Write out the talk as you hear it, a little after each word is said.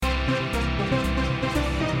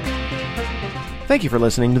Thank you for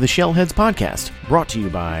listening to the Shellheads Podcast, brought to you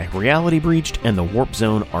by Reality Breached and the Warp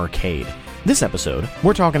Zone Arcade. This episode,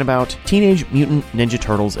 we're talking about Teenage Mutant Ninja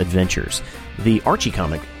Turtles Adventures, the Archie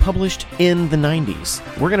comic published in the 90s.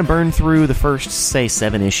 We're going to burn through the first, say,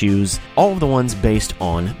 7 issues, all of the ones based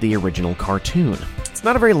on the original cartoon. It's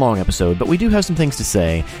not a very long episode, but we do have some things to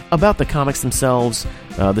say about the comics themselves,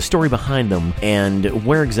 the story behind them, and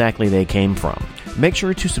where exactly they came from. Make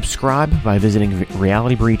sure to subscribe by visiting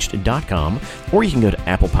realitybreached.com, or you can go to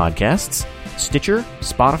Apple Podcasts, Stitcher,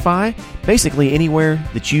 Spotify, basically anywhere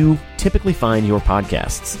that you typically find your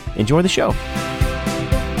podcasts. Enjoy the show.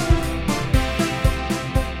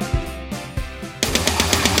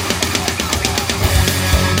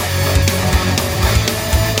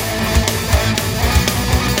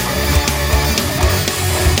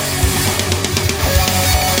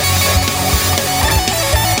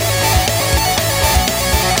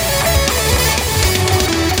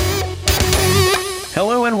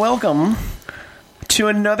 Hello and welcome to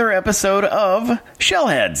another episode of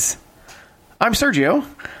Shellheads. I'm Sergio.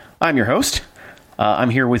 I'm your host. I'm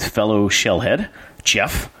here with fellow Shellhead,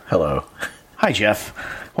 Jeff. Hello. Hi, Jeff.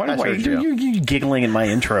 Why are you giggling in my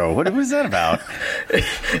intro? What was that about?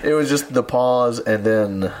 It was just the pause and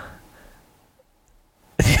then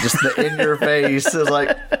just the in your face. It was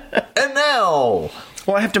like, and now.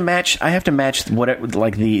 Well, I have to match what it,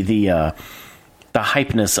 like the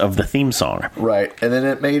hypeness of the theme song. Right. And then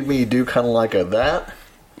it made me do kind of like a that.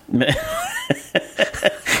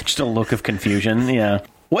 Just a look of confusion, yeah.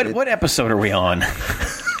 What episode are we on?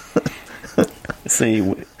 Let's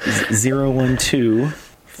see. 0, 1, 2,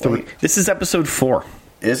 3. Wait. This is episode 4.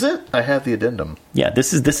 Is it? I have the addendum. Yeah,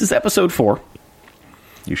 this is episode 4.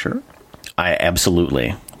 You sure? This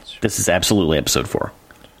is absolutely episode 4.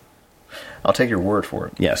 I'll take your word for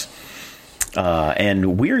it. Yes.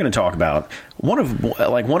 And we're going to talk about one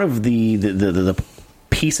of the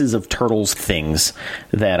pieces of Turtles things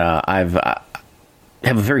that I have a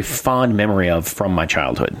very fond memory of from my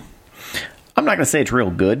childhood. I'm not going to say it's real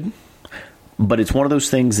good, but it's one of those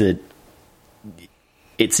things that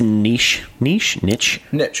it's niche. Niche. Yeah.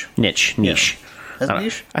 Niche?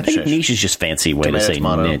 I think niche is just fancy way to say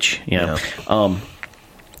tomato. niche. Yeah.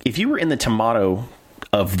 If you were in the tomato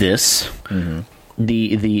of this,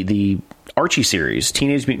 the Archie series,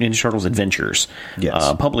 Teenage Mutant Ninja Turtles Adventures,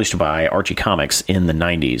 yes. Published by Archie Comics in the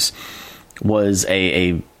 90s, was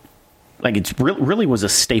it really was a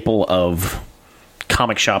staple of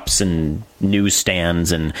comic shops and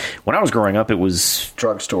newsstands. And when I was growing up, it was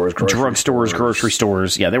drugstores, grocery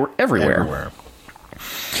stores. Yeah, they were everywhere.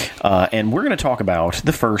 And we're going to talk about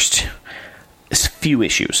the first few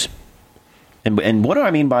issues. And what do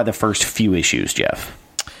I mean by the first few issues, Jeff?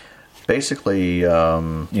 Basically,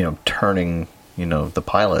 turning, the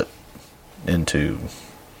pilot into...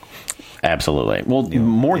 Absolutely. Well,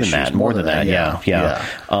 more than that. Yeah.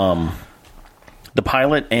 The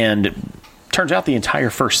pilot, and turns out the entire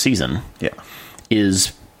first season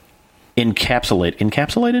is encompassed?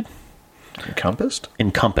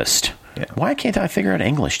 Encompassed. Yeah. Why can't I figure out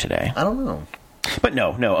English today? I don't know. But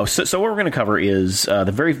no. So what we're going to cover is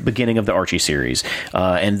the very beginning of the Archie series,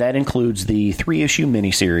 and that includes the 3-issue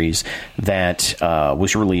miniseries that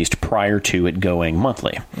was released prior to it going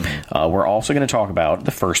monthly. We're also going to talk about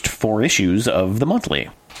the first 4 issues of the monthly.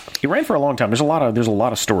 It ran for a long time. There's a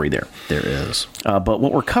lot of story there. There is. But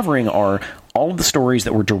what we're covering are all of the stories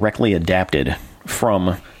that were directly adapted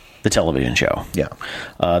from the television show. Yeah.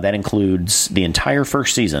 That includes the entire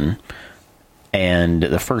first season and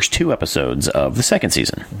the first 2 episodes of the second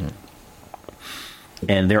season.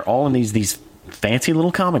 And they're all in these fancy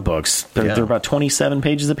little comic books. They're about 27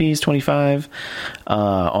 pages apiece, 25,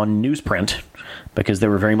 on newsprint, because they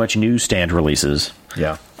were very much newsstand releases.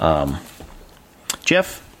 Yeah.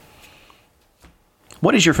 Jeff,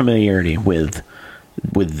 what is your familiarity with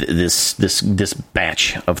this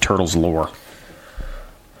batch of Turtles lore?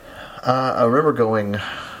 I remember going...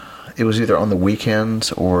 It was either on the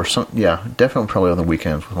weekends or definitely probably on the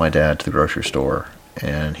weekends with my dad to the grocery store,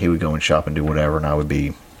 and he would go and shop and do whatever, and I would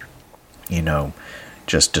be,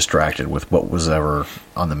 just distracted with what was ever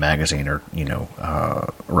on the magazine or,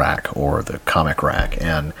 rack or the comic rack.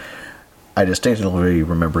 And I distinctly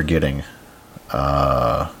remember getting,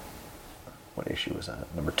 what issue was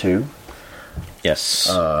that? Number 2? Yes.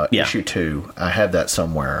 Issue 2. I had that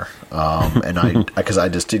somewhere. And because I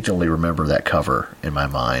distinctly remember that cover in my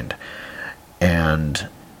mind. And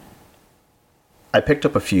I picked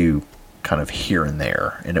up a few kind of here and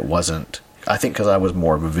there, and it wasn't, I think because I was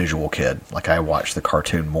more of a visual kid. Like, I watched the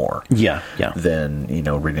cartoon more. Yeah. Than,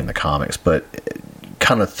 reading the comics. But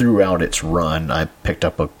kind of throughout its run, I picked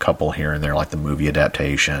up a couple here and there, like the movie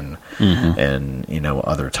adaptation and,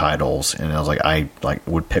 other titles. And I was like, I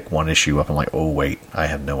would pick one issue up and like, oh, wait, I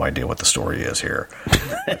have no idea what the story is here.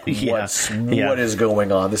 What is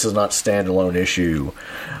going on? This is not standalone issue.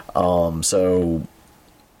 So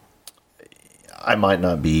I might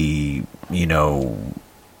not be,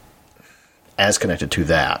 as connected to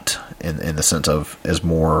that in the sense of as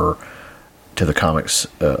more to the comics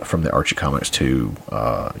from the Archie comics to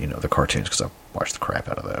the cartoons, because I watched the crap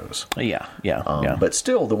out of those. Yeah. But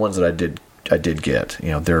still, the ones that I did get,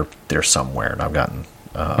 they're somewhere, and I've gotten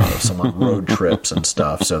some on road trips and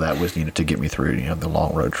stuff. So that was to get me through the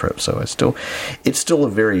long road trip. So it's still a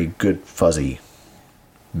very good fuzzy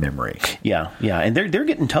memory. Yeah, and they're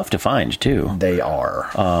getting tough to find too. They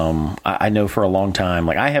are. I know for a long time,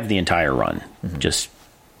 like I have the entire run. Just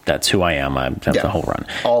that's who I am. I have the whole run.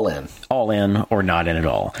 All in or not in at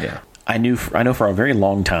all. Yeah. I know for a very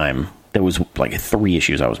long time there was like 3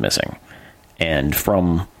 issues I was missing, and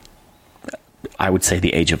from I would say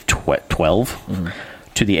the age of 12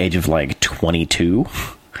 to the age of like 22,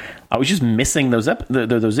 I was just missing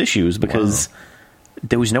those issues because. Wow.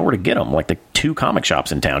 There was nowhere to get them. Like the 2 comic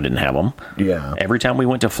shops in town didn't have them. Yeah. Every time we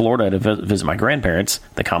went to Florida to visit my grandparents,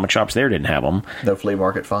 the comic shops there didn't have them. No flea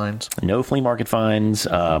market finds? No flea market finds.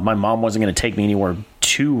 My mom wasn't going to take me anywhere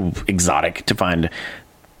too exotic to find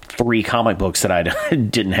 3 comic books that I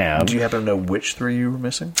didn't have. Do you happen to know which 3 you were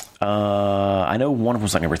missing? I know one of them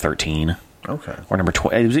was like number 13. Okay. Or number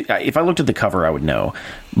 12. If I looked at the cover, I would know.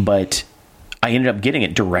 But I ended up getting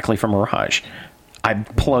it directly from Mirage. I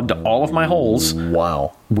plugged all of my holes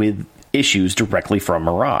with issues directly from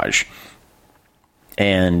Mirage.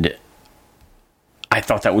 And I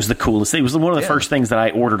thought that was the coolest thing. It was one of the first things that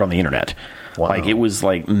I ordered on the internet. Wow. Like, it was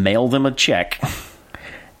like, mail them a check,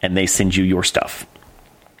 and they send you your stuff.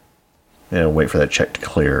 Yeah, wait for that check to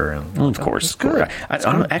clear. And of course. Good. I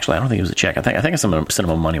don't think it was a check. I think I sent them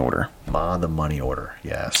a money order. The money order,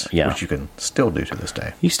 yes. Yeah. Which you can still do to this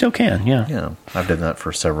day. You still can, yeah. Yeah. I've done that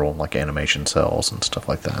for several animation cells and stuff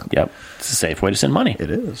like that. Yep. It's a safe way to send money. It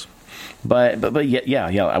is. But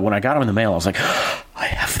yeah. When I got them in the mail, I was like, I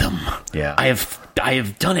have them. Yeah. I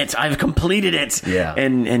have done it. I've completed it. Yeah.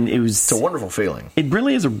 And it was... It's a wonderful feeling. It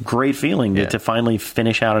really is a great feeling to finally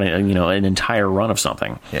finish out an entire run of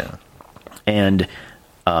something. Yeah. And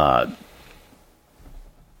I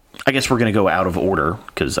guess we're going to go out of order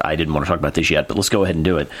because I didn't want to talk about this yet, but let's go ahead and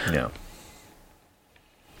do it. Yeah.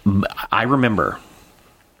 I remember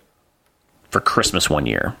for Christmas one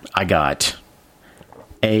year, I got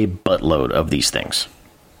a buttload of these things.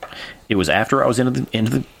 It was after I was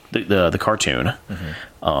into the cartoon.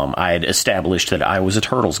 Mm-hmm. I had established that I was a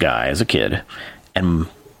Turtles guy as a kid, and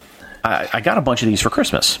I got a bunch of these for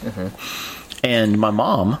Christmas. Mm-hmm. And my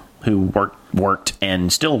mom, who worked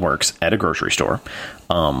and still works at a grocery store,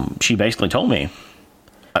 she basically told me,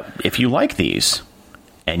 if you like these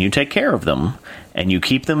and you take care of them and you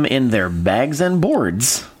keep them in their bags and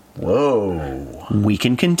boards, whoa, we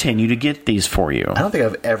can continue to get these for you. I don't think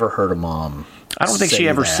I've ever heard a mom. I don't think she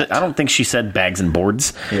ever said. I don't think she said bags and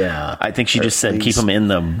boards. Yeah, I think she just said keep them in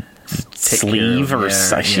the sleeve, or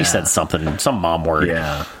she said something, some mom word.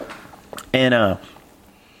 Yeah, and I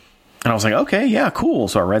was like, okay, yeah, cool.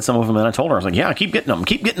 So I read some of them, and I told her, I was like, yeah, keep getting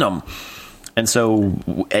them. And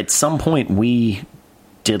so at some point, we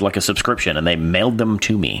did like a subscription, and they mailed them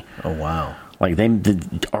to me. Oh, wow. Like,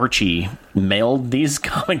 Archie mailed these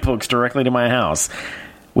comic books directly to my house,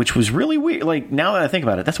 which was really weird. Like, now that I think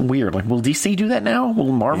about it, that's weird. Like, will DC do that now?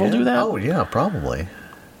 Will Marvel do that? Oh, yeah, probably.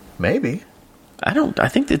 Maybe. I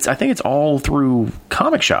think it's all through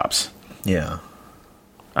comic shops. Yeah.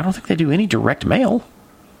 I don't think they do any direct mail.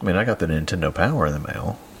 I mean, I got the Nintendo Power in the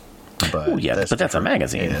mail, but that's a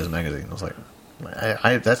magazine. Yeah, it's a magazine. I was like,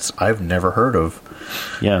 I've never heard of.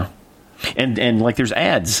 Yeah, and like there's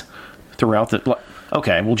ads throughout the.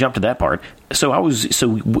 Okay, we'll jump to that part. So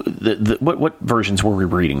what versions were we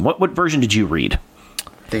reading? What version did you read?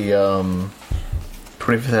 The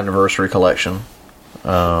 25th anniversary collection.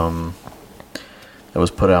 That was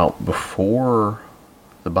put out before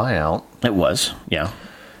the buyout. It was, yeah.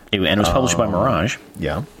 And it was published by Mirage.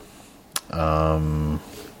 Yeah.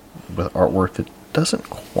 With artwork that doesn't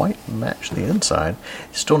quite match the inside.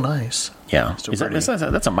 It's still nice. Yeah.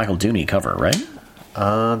 That's a Michael Dooney cover, right?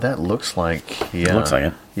 That looks like, yeah. It looks like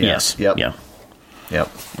it. Yeah. Yes. Yep. Yeah.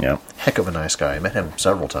 Yep. Heck of a nice guy. I met him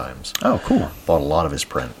several times. Oh, cool. Bought a lot of his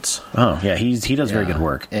prints. Oh, yeah. He does very good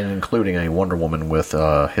work. And including a Wonder Woman with,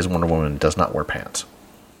 his Wonder Woman does not wear pants.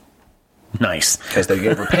 Nice. Because they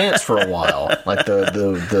gave her pants for a while. Like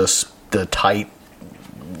the tight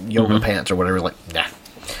yoga pants or whatever. Like, nah.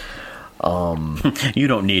 You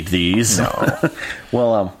don't need these. No.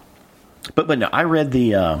 Well, but no, I read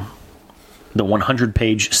the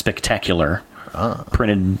 100-page spectacular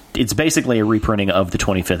printed. It's basically a reprinting of the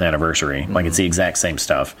 25th anniversary. Like, it's the exact same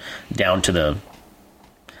stuff down to the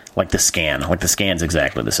scan. Like, the scan's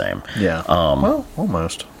exactly the same. Yeah. Well,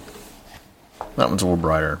 almost. That one's a little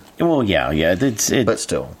brighter. Well, yeah. But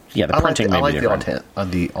still. Yeah, the printing I may like be different.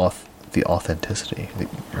 the authenticity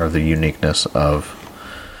or the uniqueness of.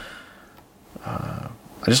 I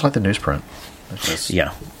just like the newsprint. It's just,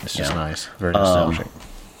 It's just nice. Very nostalgic.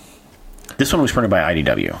 This one was printed by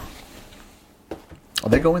IDW. Are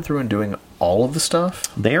they going through and doing all of the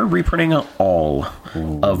stuff? They are reprinting all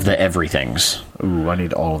of the everythings. Ooh, I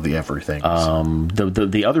need all of the everythings.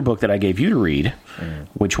 The other book that I gave you to read,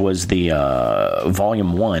 which was the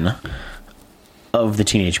Volume 1 of the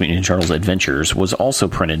Teenage Mutant Ninja Turtles Adventures, was also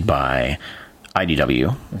printed by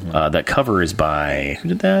IDW. That cover is by... Who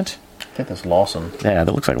did that? I think that's Lawson. Yeah,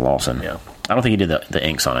 that looks like Lawson. Yeah. I don't think he did the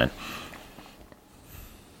inks on it.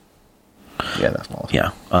 Yeah, that's Lawson.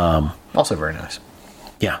 Yeah. Also very nice.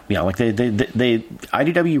 Yeah. Like they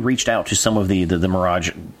IDW reached out to some of the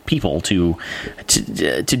Mirage people to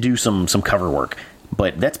do some cover work,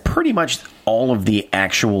 but that's pretty much all of the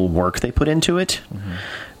actual work they put into it,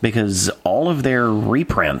 because all of their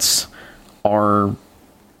reprints are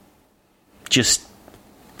just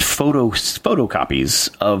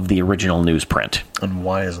photocopies of the original newsprint. And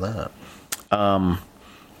why is that? I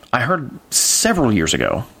heard several years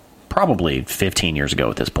ago, probably 15 years ago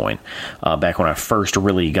at this point, back when I first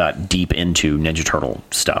really got deep into Ninja Turtle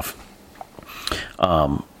stuff.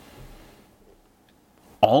 All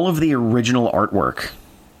of the original artwork,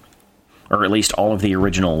 or at least all of the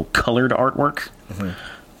original colored artwork,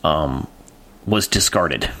 was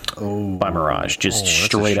discarded by Mirage. Just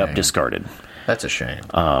straight up discarded. That's a shame.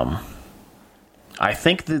 I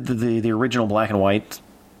think the original black and white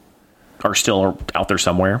are still out there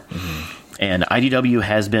somewhere. And IDW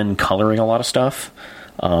has been coloring a lot of stuff,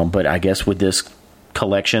 but I guess with this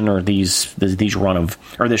collection or this run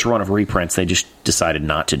of reprints, they just decided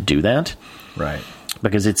not to do that. Right.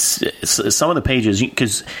 Because it's some of the pages,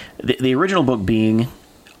 because the original book being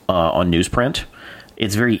on newsprint,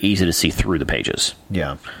 it's very easy to see through the pages.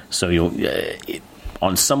 Yeah. So you'll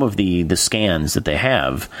on some of the scans that they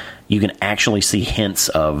have, you can actually see hints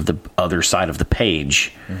of the other side of the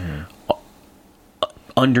page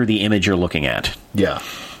under the image you're looking at. Yeah.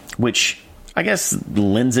 Which I guess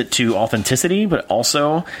lends it to authenticity, but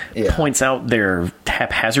also points out their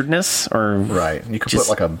haphazardness. Or right. You could put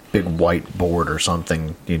like a big white board or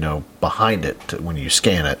something, behind it when you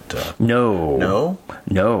scan it. No,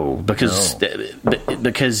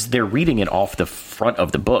 because they're reading it off the front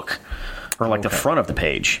of the book, or like the front of the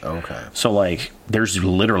page. Okay. So like, there's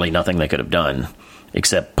literally nothing they could have done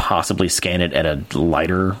except possibly scan it at a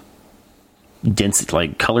lighter density,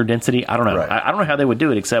 like color density. I don't know. Right. I don't know how they would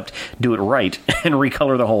do it except do it right and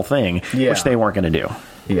recolor the whole thing, which they weren't going to do.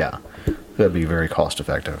 Yeah. That'd be very cost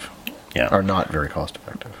effective. Yeah. Or not very cost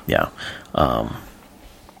effective. Yeah.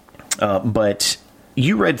 But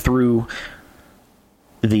you read through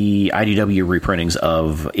the IDW reprintings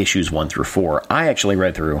of issues 1 through 4. I actually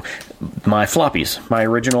read through my floppies, my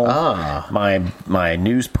original, my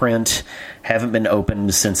newsprint. Haven't been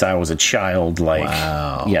opened since I was a child.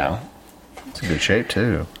 Wow. Yeah. It's in good shape,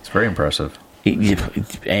 too. It's very impressive.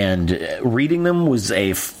 And reading them was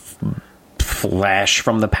a flash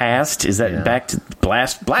from the past. Is that back to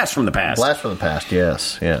blast from the past? Blast from the past,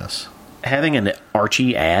 yes. Having an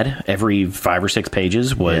Archie ad every 5 or 6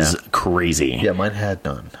 pages was crazy. Yeah, mine had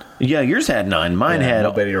none. Yeah, yours had none. Mine had...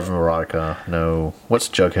 No Betty from Erotica. No. What's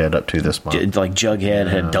Jughead up to this month? Like, Jughead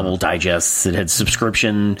had double digests. It had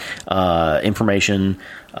subscription information.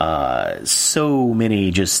 So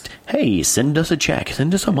many just, hey, send us a check.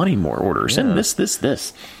 Send us a money order. Send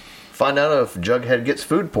this. Find out if Jughead gets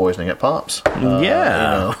food poisoning at Pops.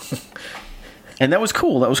 And that was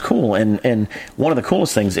cool. And one of the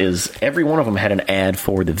coolest things is every one of them had an ad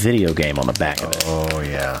for the video game on the back of it. Oh,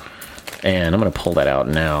 yeah. And I'm going to pull that out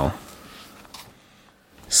now.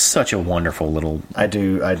 Such a wonderful little... I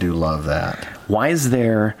do love that. Why is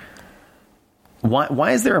there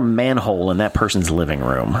a manhole in that person's living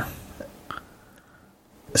room?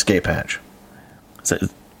 Escape hatch.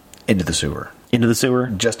 Into the sewer. Into the sewer?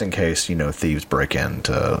 Just in case, thieves break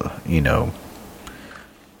into,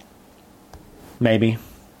 Maybe.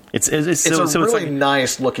 It's a really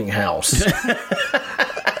nice looking house.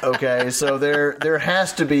 Okay, so there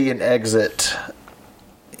has to be an exit,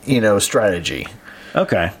 strategy.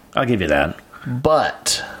 Okay, I'll give you that.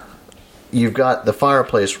 But you've got the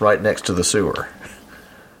fireplace right next to the sewer.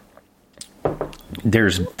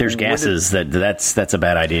 There's gases that's a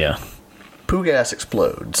bad idea. Poo gas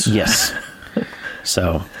explodes. Yes.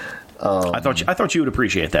 So I thought you would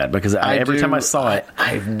appreciate that, because every time I saw it,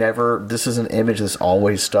 I've never. This is an image that's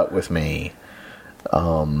always stuck with me.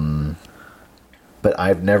 But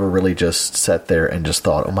I've never really just sat there and just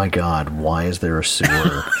thought, oh my God, why is there a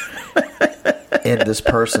sewer in this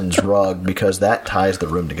person's rug? Because that ties the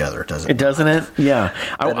room together, doesn't it? Doesn't it? Yeah.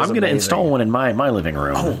 I'm going to amazing. install one in my living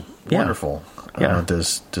room. Oh, yeah. wonderful. Yeah.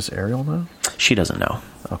 Does Ariel know? She doesn't know.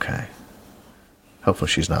 Okay. Hopefully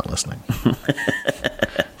she's not listening.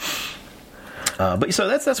 But so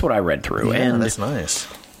that's what I read through. Yeah, and that's nice.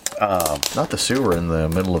 Not the sewer in the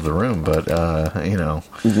middle of the room, but,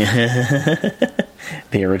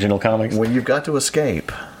 the original comics. when you've got to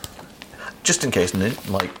escape, just in case,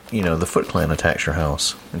 the Foot Clan attacks your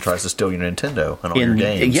house and tries to steal your Nintendo and all your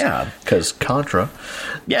games. Yeah. Because Contra.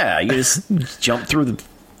 Yeah, you just jump through the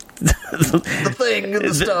thing,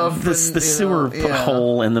 the stuff. The sewer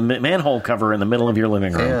hole and the manhole cover in the middle of your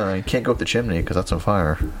living room. Yeah, you can't go up the chimney because that's on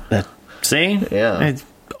fire. See? Yeah. I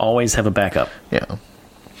always have a backup. Yeah.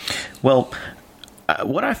 Well,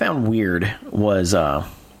 what I found weird was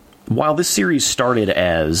while this series started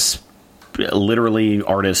as literally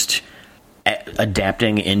artist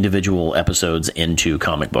adapting individual episodes into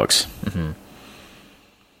comic books,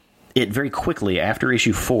 it very quickly, after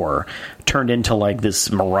issue 4, turned into like this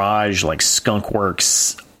Mirage, like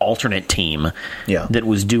Skunkworks alternate team that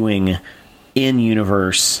was doing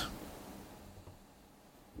in-universe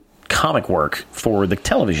comic work for the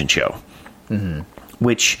television show,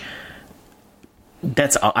 which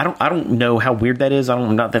I don't know how weird that is.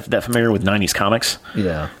 I'm not that familiar with 90s comics.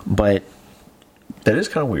 Yeah, but that is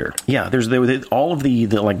kind of weird. Yeah, there's all of the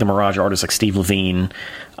Mirage artists like Steve Levine,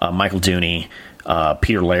 Michael Dooney,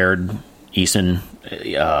 Peter Laird, Easton,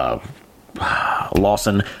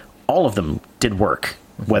 Lawson. All of them did work.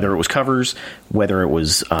 Whether it was covers, whether it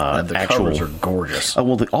was the actual covers are gorgeous.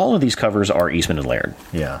 All of these covers are Eastman and Laird.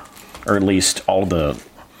 Yeah, or at least all of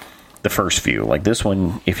the first few. Like this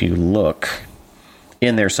one, if you look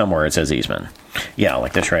in there somewhere, it says Eastman. Yeah,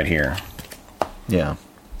 like this right here. Yeah,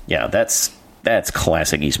 that's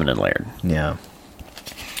classic Eastman and Laird. Yeah.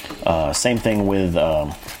 Same thing with.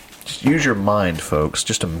 Just use your mind, folks.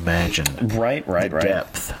 Just imagine. Right.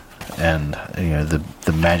 Depth and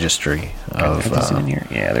the magistry of. Is it in here?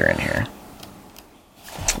 Yeah, they're in here.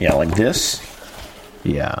 Yeah, like this.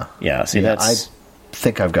 Yeah. Yeah. See, that's. I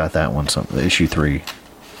think I've got that one. Issue 3.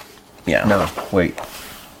 Yeah. No, wait.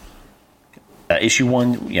 Issue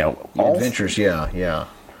 1. All Adventures. Yeah.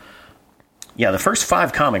 Yeah, the first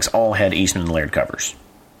 5 comics all had Eastman and Laird covers.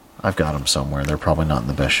 I've got them somewhere. They're probably not in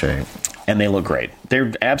the best shape. And they look great.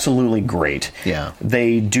 They're absolutely great. Yeah.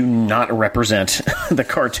 They do not represent the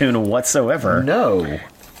cartoon whatsoever. No.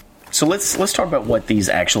 So let's talk about what these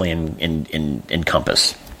actually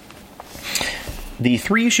encompass. The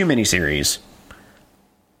 3-issue miniseries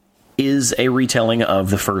is a retelling of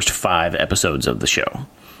the first 5 episodes of the show.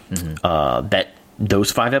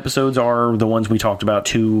 Those 5 episodes are the ones we talked about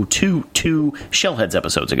two Shellheads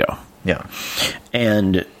episodes ago. Yeah.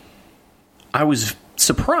 And I was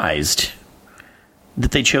surprised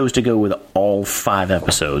that they chose to go with all 5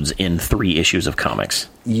 episodes in 3 issues of comics.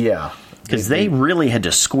 Yeah. Because they really had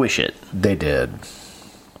to squish it. They did.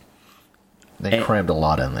 They crammed a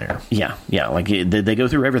lot in there. Yeah. Like they go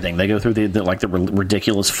through everything. They go through the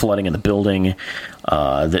ridiculous flooding in the building.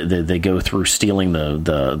 They go through stealing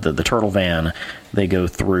the turtle van. They go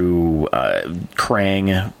through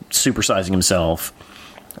Krang supersizing himself.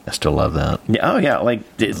 I still love that. Yeah. Oh yeah.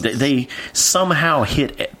 Like they somehow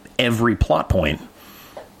hit every plot point,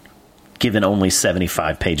 given only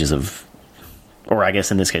 75 pages of, or I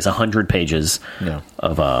guess in this case 100 pages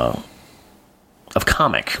of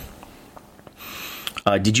comic.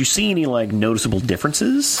 Did you see any noticeable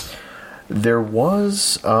differences? There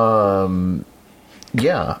was, So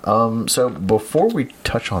before we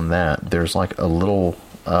touch on that, there's a little.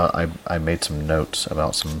 I made some notes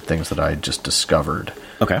about some things that I just discovered.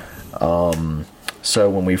 Okay. So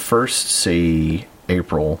when we first see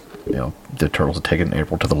April, the turtles had taken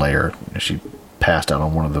April to the lair. She passed out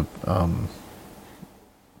on one of the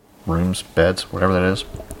rooms, beds, whatever that is.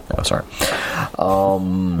 Oh, sorry.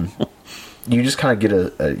 You just kind of get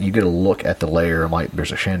a look at the lair.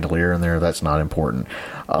 There's a chandelier in there. That's not important.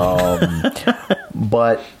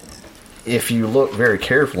 But if you look very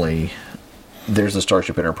carefully, there's the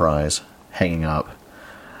Starship Enterprise hanging up.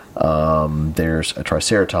 There's a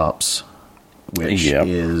Triceratops, which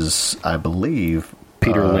is, I believe,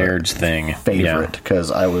 Peter Laird's favorite.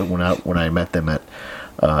 Because when I met them at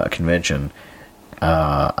a convention,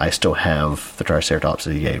 I still have the Triceratops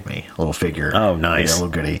that he gave me, a little figure. Oh, nice. Yeah, a little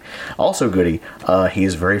goodie. Also goodie, he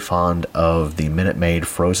is very fond of the Minute Maid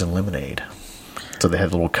frozen lemonade. So they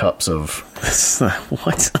had little cups of...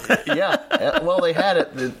 What? Yeah, well, they had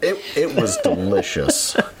it. It was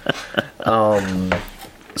delicious.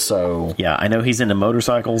 So... Yeah, I know he's into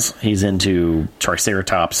motorcycles. He's into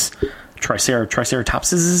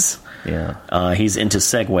Triceratopses. Yeah. He's into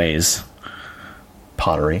Segways.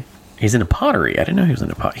 Pottery. He's into pottery. I didn't know he was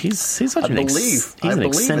into pottery. He's such an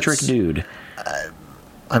eccentric dude.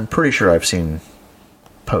 I'm pretty sure I've seen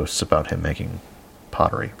posts about him making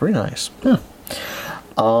pottery. Very nice. Yeah.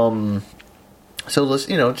 So let's,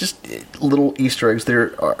 just little Easter eggs.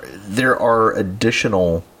 There are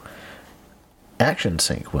additional action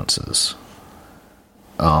sequences,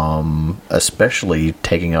 especially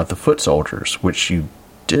taking out the foot soldiers, which you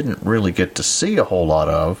didn't really get to see a whole lot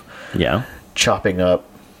of. Yeah. Chopping up,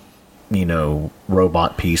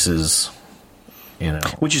 robot pieces,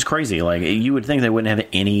 Which is crazy. Like, you would think they wouldn't have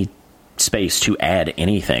any space to add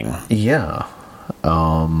anything. Yeah.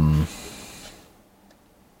 And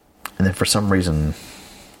then for some reason,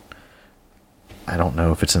 I don't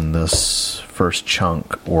know if it's in this first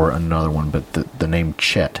chunk or another one, but the name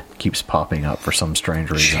Chet keeps popping up for some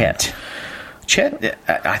strange reason. Chet,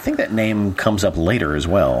 I think that name comes up later as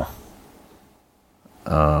well.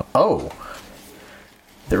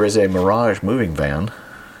 There is a Mirage moving van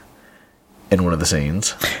in one of the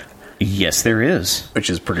scenes. Yes, there is. Which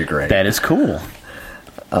is pretty great. That is cool.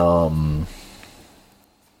 I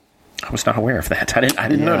was not aware of that. I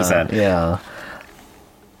didn't notice that. Yeah.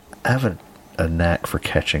 I have a knack for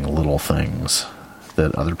catching little things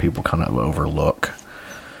that other people kind of overlook.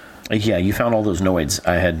 Yeah, you found all those noids.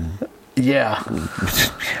 I had... Yeah.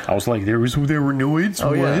 I was like, there were noids? Oh,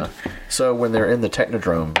 what? Yeah. So when they're in the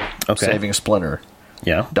Technodrome saving Splinter,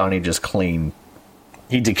 yeah, Donnie just clean...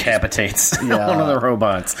 He decapitates one of the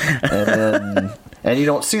robots. And you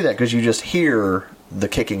don't see that because you just hear the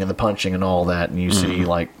kicking and the punching and all that, and you see,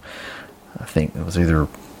 I think it was either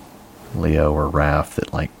Leo or Raph that,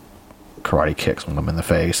 karate kicks one of them in the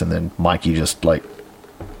face, and then Mikey just,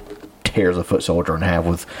 tears a foot soldier in half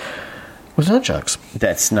with nunchucks.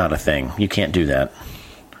 That's not a thing. You can't do that.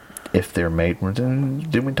 If they're made...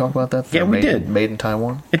 Didn't we talk about that? Yeah, we did. Made in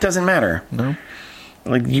Taiwan? It doesn't matter. No?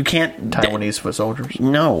 You can't... Taiwanese foot soldiers?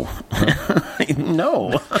 No.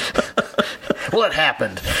 No. Well, it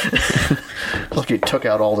happened. Look, he took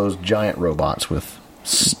out all those giant robots with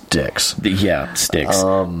sticks. Yeah, sticks.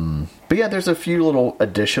 But yeah, there's a few little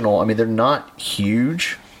additional... they're not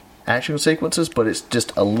huge action sequences, but it's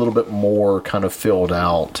just a little bit more kind of filled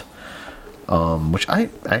out, which I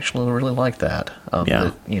actually really like that.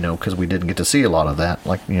 Because we didn't get to see a lot of that.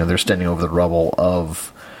 They're standing over the rubble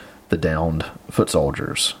of the downed foot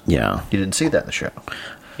soldiers. Yeah. You didn't see that in the show.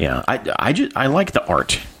 Yeah. I like the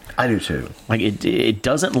art. I do too. It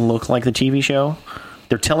doesn't look like the TV show.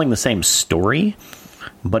 They're telling the same story,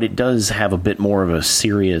 but it does have a bit more of a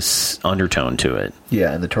serious undertone to it.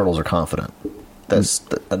 Yeah, and the turtles are confident. That's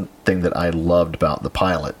the thing that I loved about the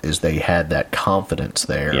pilot, is they had that confidence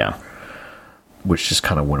there. Yeah. Which just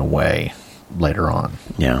kind of went away later on.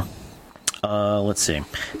 Yeah. Let's see.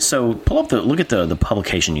 So look at the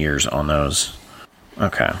publication years on those.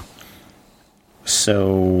 Okay.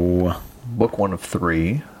 So Book 1 of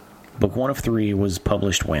 3. Book 1 of 3 was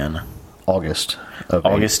published when? August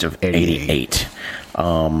of 88.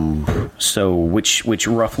 So which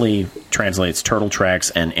roughly translates Turtle Tracks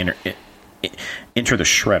and Enter the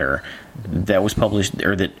Shredder. That was published,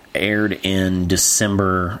 or that aired in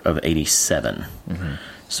December of 87. Mm-hmm.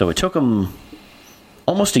 So it took them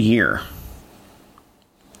almost a year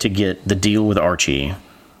to get the deal with Archie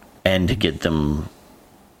and to get them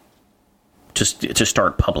to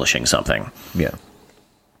start publishing something. Yeah.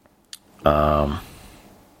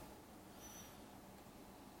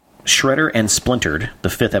 Shredder and Splintered, the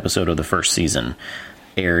 5th episode of the first season,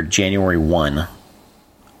 aired January 1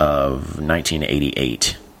 of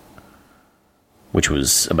 1988, which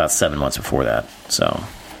was about 7 months before that. So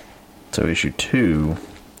issue 2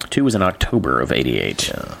 was in October of 88.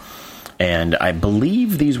 Yeah. And I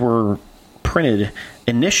believe these were printed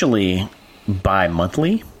initially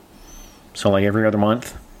bi-monthly, so every other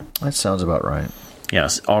month. That sounds about right.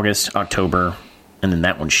 Yes, August, October, and then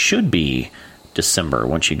that one should be December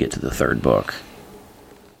once you get to the 3rd book.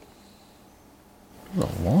 A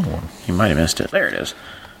long one. You might have missed it. There it is.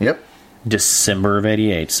 Yep. December of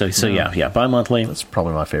 88. So yeah, bi-monthly. That's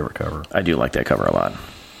probably my favorite cover. I do like that cover a lot.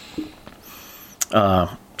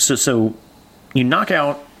 So you knock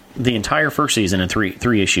out the entire first season in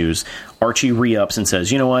three issues. Archie re-ups and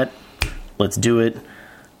says, you know what? Let's do it.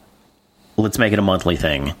 let's make it a monthly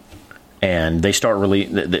thing. And they start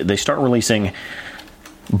releasing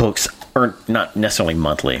books, or not necessarily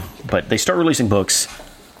monthly, but they start releasing books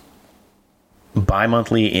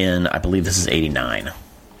bi-monthly in, I believe this is 89.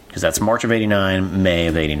 Because that's March of 89, May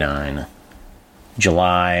of 89,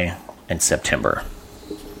 July, and September.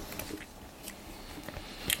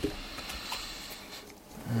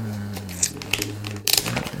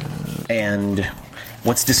 And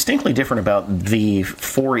what's distinctly different about the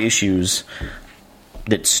 4 issues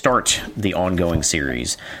that start the ongoing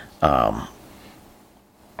series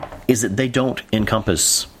is that they don't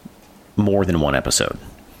encompass more than one episode.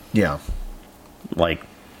 Yeah. Like,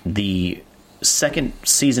 the second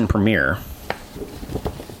season premiere...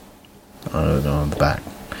 on the back.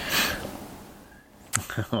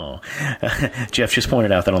 Oh. Jeff just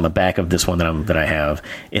pointed out that on the back of this one that I have,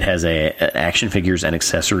 it has a action figures and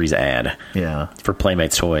accessories ad. Yeah. For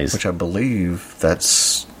Playmates Toys. Which I believe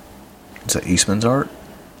is that Eastman's art?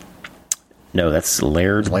 No, that's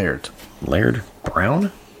Laird. Laird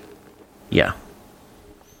Brown? Yeah.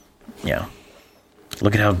 Yeah.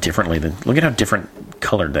 Look at how different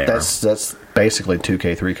colored they are. That's basically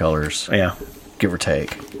 2K3 colors. Yeah. Give or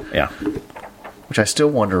take. Yeah. Which I still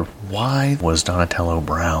wonder, why was Donatello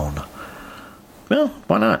brown? Well,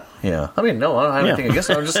 why not? Yeah. I mean, no, I don't have anything against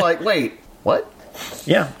it. I'm just like, wait, what?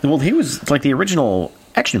 Yeah. Well, he was, like, the original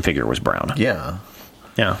action figure was brown. Yeah.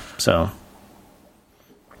 Yeah. So,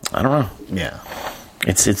 I don't know. Yeah.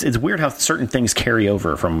 It's weird how certain things carry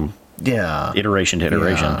over from iteration to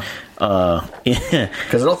iteration. Because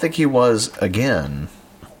I don't think he was, again...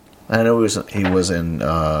 I know he was in...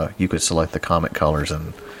 you could select the comic colors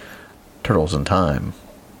in Turtles in Time,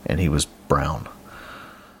 and he was brown.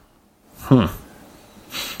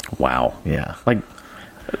 Wow. Yeah. Like,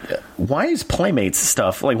 why is Playmates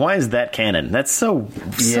stuff... Like, why is that canon? That's so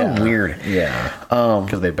weird. Yeah.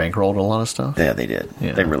 Because they bankrolled a lot of stuff? Yeah, they did.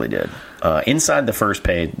 Yeah. They really did. Inside the first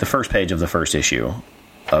page of the first issue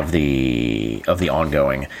of the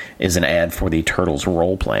ongoing is an ad for the Turtles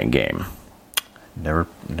role-playing game. Never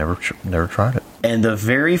tried it. And the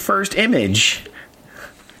very first image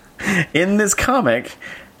in this comic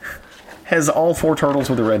has all 4 turtles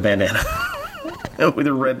with a red bandana. With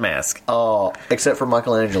a red mask. Oh, except for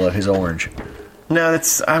Michelangelo, who's orange. No,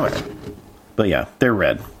 but yeah, they're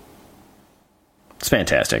red. It's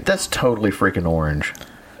fantastic. That's totally freaking orange.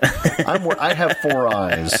 I have 4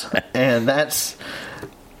 eyes, and that's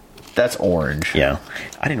orange. Yeah.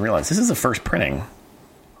 I didn't realize. This is the first printing.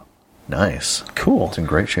 Nice. Cool. It's in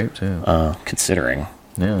great shape, too. Considering.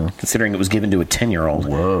 Yeah. Considering it was given to a 10-year-old.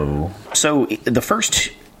 Whoa. So, the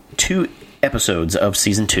first 2 episodes of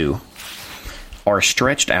Season 2 are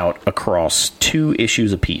stretched out across 2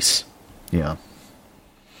 issues apiece. Yeah.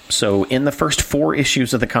 So, in the first 4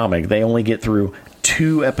 issues of the comic, they only get through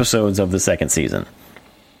 2 episodes of the second season.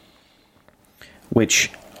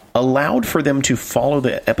 Which allowed for them to follow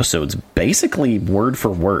the episodes basically word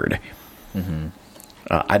for word. Mm-hmm.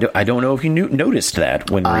 I don't know if you noticed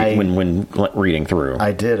that when reading through.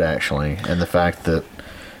 I did, actually. And the fact that,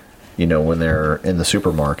 when they're in the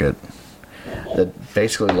supermarket, that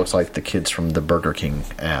basically looks like the kids from the Burger King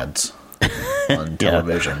ads on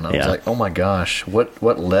television. I was like, oh my gosh,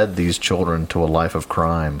 what led these children to a life of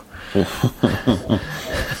crime?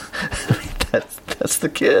 That's the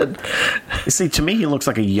kid. See, to me, he looks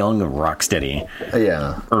like a young Rocksteady.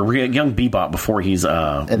 Yeah. Or a young Bebop before he's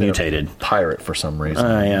mutated. A pirate for some reason.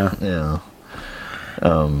 Yeah. Yeah.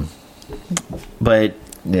 But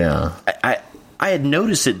yeah, I had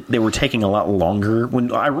noticed that they were taking a lot longer.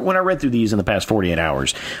 When I read through these in the past 48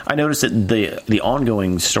 hours, I noticed that the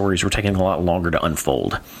ongoing stories were taking a lot longer to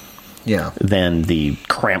unfold. Yeah. Than the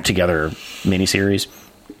cramped together miniseries.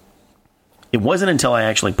 It wasn't until I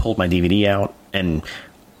actually pulled my DVD out and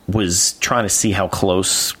was trying to see how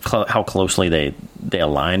closely they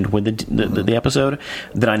aligned with the episode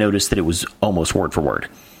that I noticed that it was almost word for word.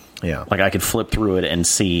 Yeah. Like I could flip through it and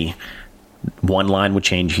see one line would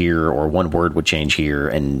change here or one word would change here,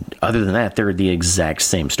 and other than that, they're the exact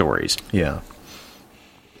same stories. Yeah.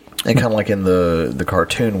 And kind of like in the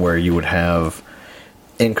cartoon where you would have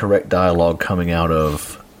incorrect dialogue coming out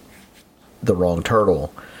of the wrong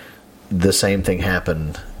turtle, the same thing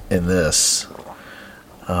happened in this.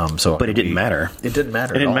 But it didn't matter. It didn't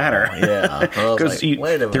matter. It didn't matter. Yeah. Because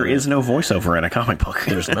there is no voiceover in a comic book.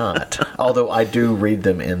 There's not. Although I do read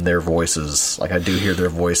them in their voices. Like I do hear their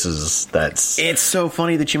voices. It's so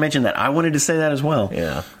funny that you mentioned that. I wanted to say that as well.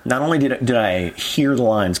 Yeah. Not only did I hear the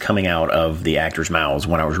lines coming out of the actors' mouths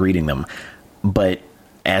when I was reading them, but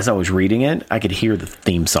as I was reading it, I could hear the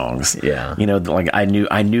theme songs. Yeah. Like I knew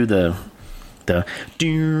the The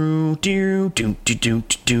do do do do do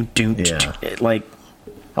do do. Yeah. Like,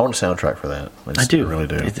 I want a soundtrack for that. I do. I really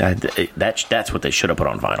do. That's what they should have put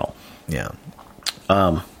on vinyl. Yeah.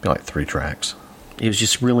 Like 3 tracks It was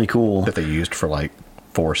just really cool. that they used for like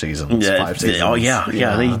 4 seasons, 5 seasons. Oh yeah.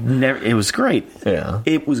 They never. It was great. Yeah.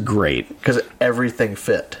 It was great. Because everything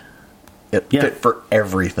fit. It fit for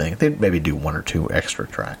everything. They'd maybe do 1 or 2 extra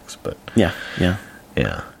tracks, but Yeah. yeah.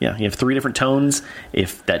 You have 3 different tones.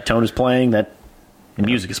 If that tone is playing, that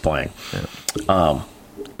music is playing. Yeah.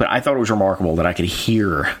 But I thought it was remarkable that I could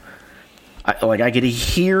hear, I could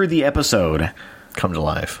hear the episode Come to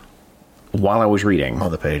life while I was reading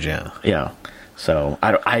on the page. Yeah. Yeah. So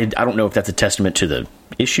I don't know if that's a testament to the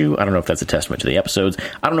issue. I don't know if that's a testament to the episodes.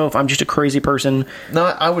 I don't know if I'm just a crazy person. No,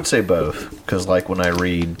 I would say both. Because like when I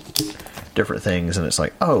read different things and it's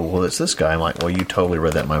like, oh, well, it's this guy. I'm like, well, you totally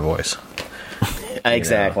read that in my voice.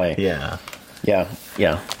 Exactly. Yeah. Yeah.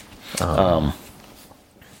 I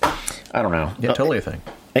don't know. Yeah, totally a thing.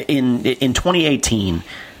 In 2018,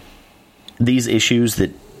 these issues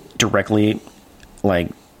that directly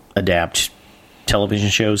adapt television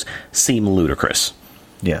shows seem ludicrous.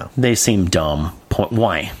 Yeah. They seem dumb.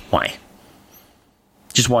 Why?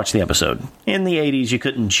 Just watch the episode. In the 80s, you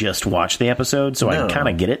couldn't just watch the episode, so I kind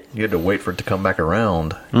of get it. You had to wait for it to come back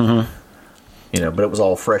around. Mm-hmm. But it was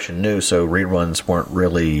all fresh and new, so reruns weren't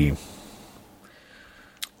really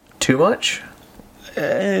too much.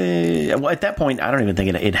 Well, at that point, I don't even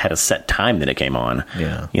think it had a set time that it came on.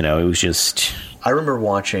 Yeah. It was just... I remember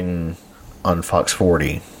watching on Fox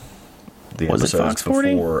 40 the Was it episodes Fox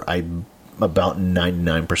 40? before. I'm about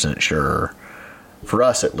 99% sure, for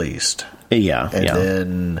us at least. Yeah, And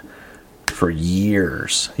then for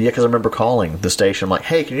years, because I remember calling the station. I'm like,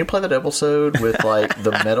 "Hey, can you play that episode with like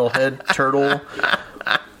the metalhead turtle?"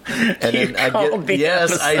 And then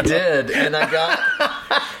I did, and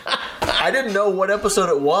I didn't know what episode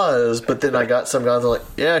it was, but then I got some guys like,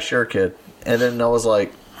 "Yeah, sure, kid," and then I was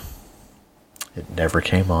like, it never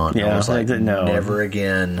came on. Yeah, I was like, no, never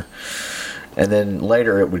again. And then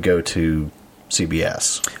later it would go to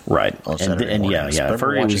CBS, right? On Saturday mornings. Yeah. I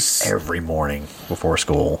remember watching every morning before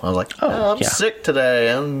school. I was like, I'm sick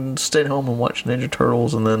today. I'm staying home and watching Ninja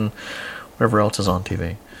Turtles, and then whatever else is on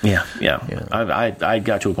TV. Yeah. I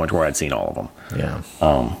got to a point where I'd seen all of them. Yeah.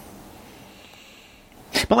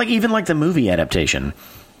 But even the movie adaptation,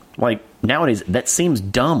 nowadays that seems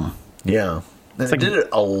dumb. Yeah. They did it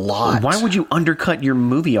a lot. Why would you undercut your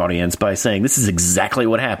movie audience by saying this is exactly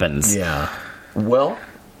what happens? Yeah. Well,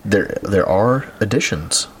 there are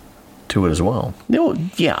additions to it as well. No,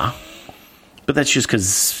 yeah, but that's just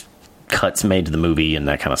because cuts made to the movie and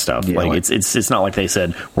that kind of stuff. Yeah, it's not like they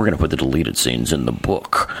said we're going to put the deleted scenes in the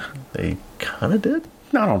book. They kind of did.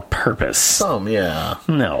 Not on purpose. Some, yeah.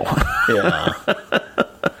 No. Yeah.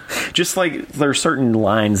 Just there are certain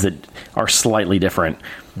lines that are slightly different.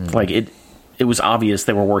 It was obvious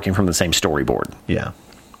they were working from the same storyboard. Yeah.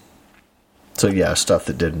 So, yeah, stuff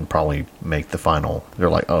that didn't probably make the final.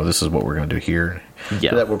 They're like, oh, this is what we're going to do here.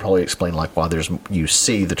 Yeah. But that would probably explain, why you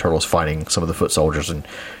see the turtles fighting some of the foot soldiers and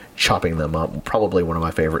chopping them up. Probably one of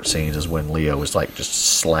my favorite scenes is when Leo is, just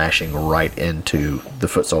slashing right into the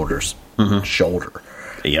foot soldier's shoulder.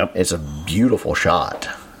 Yep. It's a beautiful shot.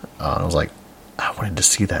 I was like, I wanted to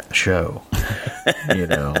see that in the show.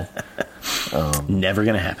 Never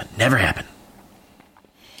going to happen. Never happen.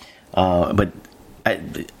 But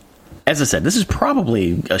as I said, this is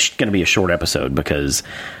probably going to be a short episode because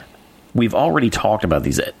we've already talked about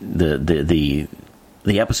these the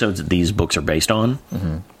episodes that these books are based on.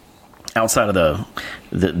 Mm-hmm. Outside of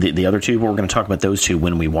the other two, but we're going to talk about those two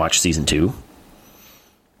when we watch season 2.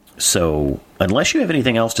 So, unless you have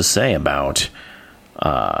anything else to say about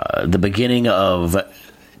the beginning of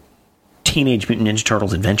Teenage Mutant Ninja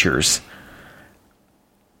Turtles Adventures.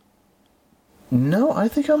 No, I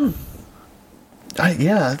think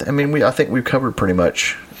I think we've covered pretty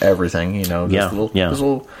much everything. There's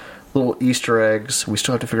little Easter eggs. We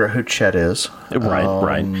still have to figure out who Chet is.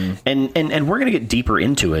 Right. And we're going to get deeper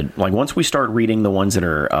into it. Once we start reading the ones that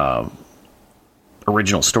are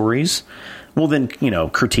original stories, we'll then,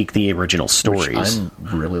 critique the original stories. Which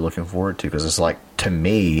I'm really looking forward to because it's to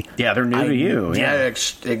me... Yeah, they're new to you. Yeah,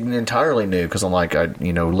 entirely new because I'm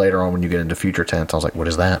later on when you get into future tense, I was like, what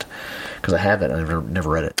is that? Because I have it and I've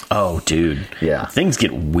never read it. Oh, dude. Yeah. Things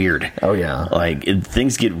get weird. Oh, yeah.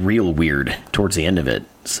 Things get real weird towards the end of it.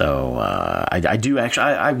 So I do actually...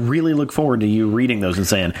 I really look forward to you reading those and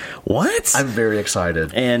saying, what? I'm very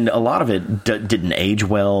excited. And a lot of it didn't age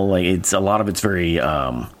well. A lot of it's very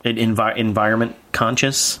environment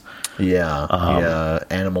conscious. Yeah.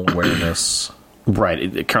 Animal awareness.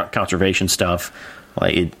 Right. Conservation stuff.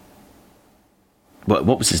 what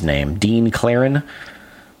was his name? Dean Claren.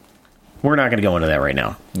 We're not going to go into that right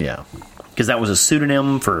now. Yeah. Because that was a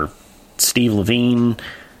pseudonym for Steve Levine.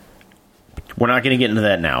 We're not going to get into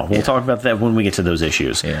that now. We'll talk about that when we get to those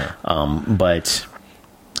issues. Yeah. But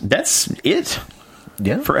that's it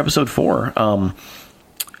for episode 4.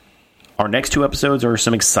 Our next 2 episodes are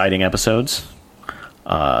some exciting episodes.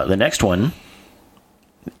 The next one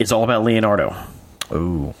is all about Leonardo.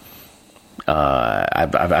 Ooh.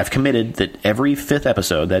 I've committed that every 5th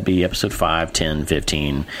episode, that'd be episode 5, 10,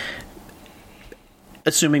 15,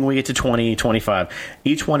 assuming we get to 20, 25,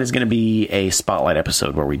 each one is going to be a spotlight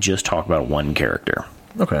episode where we just talk about one character.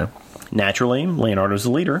 Okay. Naturally, Leonardo's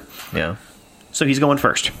the leader. Yeah. So he's going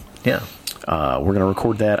first. Yeah. We're going to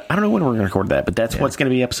record that. I don't know when we're going to record that, but that's what's going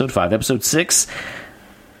to be episode 5. Episode 6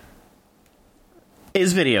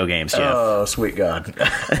 is video games, Jeff. Oh, sweet God.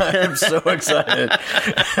 I'm so excited.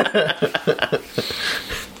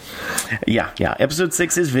 Yeah. Episode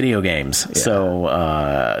 6 is video games. Yeah.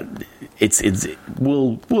 So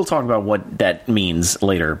we'll talk about what that means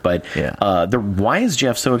later. But why is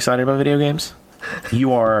Jeff so excited about video games?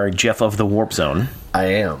 You are Jeff of the Warp Zone. I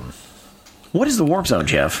am. What is the Warp Zone,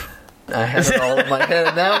 Jeff? I had it all in my head,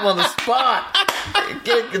 and now I'm on the spot. I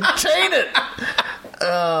can't contain it.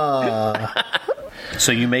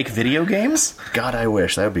 So you make video games? God, I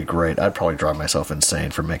wish. That would be great. I'd probably drive myself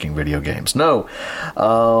insane for making video games. No.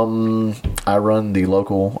 I run the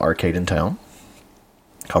local arcade in town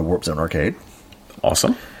called Warp Zone Arcade.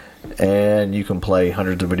 Awesome. And you can play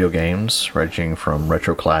hundreds of video games, ranging from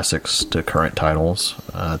retro classics to current titles.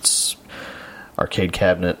 It's arcade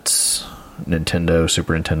cabinets, Nintendo,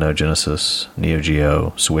 Super Nintendo, Genesis, Neo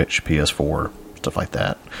Geo, Switch, PS4, stuff like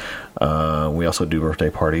that. We also do birthday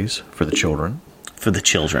parties for the children.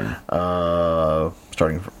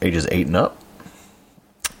 Starting from ages 8 and up.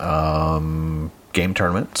 Game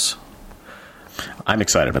tournaments. I'm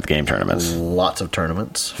excited about the game tournaments. Lots of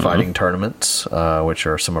tournaments. Fighting tournaments, which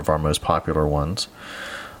are some of our most popular ones.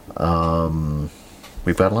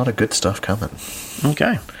 We've got a lot of good stuff coming.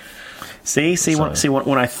 Okay. See,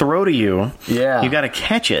 when I throw to you, you got to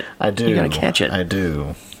catch it. I do. You got to catch it. I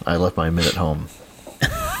do. I left my mitt at home.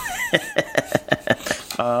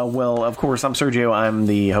 Well, of course, I'm Sergio. I'm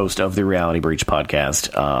the host of the Reality Breach podcast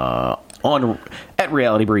at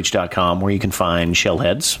realitybreach.com, where you can find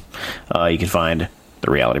Shellheads. You can find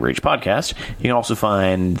the Reality Breach podcast. You can also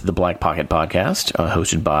find the Black Pocket podcast,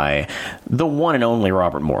 hosted by the one and only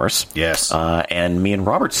Robert Morris. Yes. And me and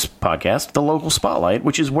Robert's podcast, The Local Spotlight,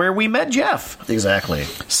 which is where we met Jeff. Exactly.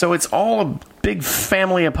 So it's all a big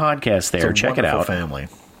family of podcasts there. Check it out. Family.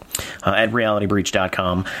 At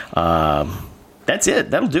realitybreach.com. That's it.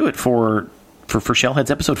 That'll do it for Shellheads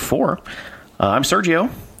episode 4. I'm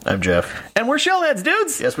Sergio. I'm Jeff. And we're Shellheads,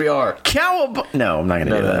 dudes. Yes, we are. No, I'm not going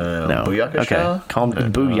to do that. No. Booyakasha? Okay. Call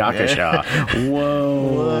him Booyakasha.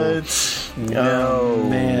 Whoa. What? No.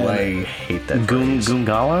 Man. I hate that phrase.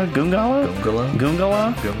 Goongala? Goongala?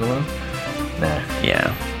 Nah.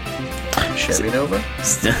 Yeah. Chevy Nova?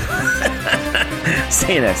 See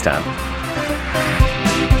you next time.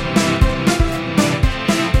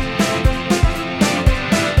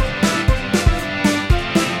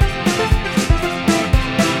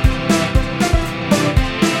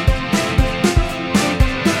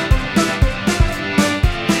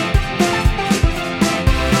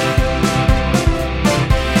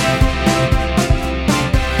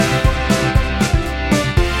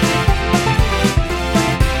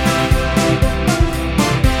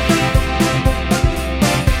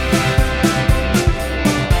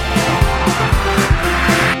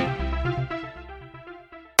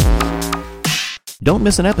 Don't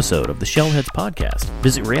miss an episode of the Shellheads podcast.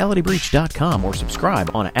 Visit realitybreach.com or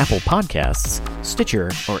subscribe on Apple Podcasts,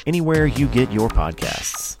 Stitcher, or anywhere you get your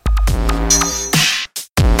podcasts.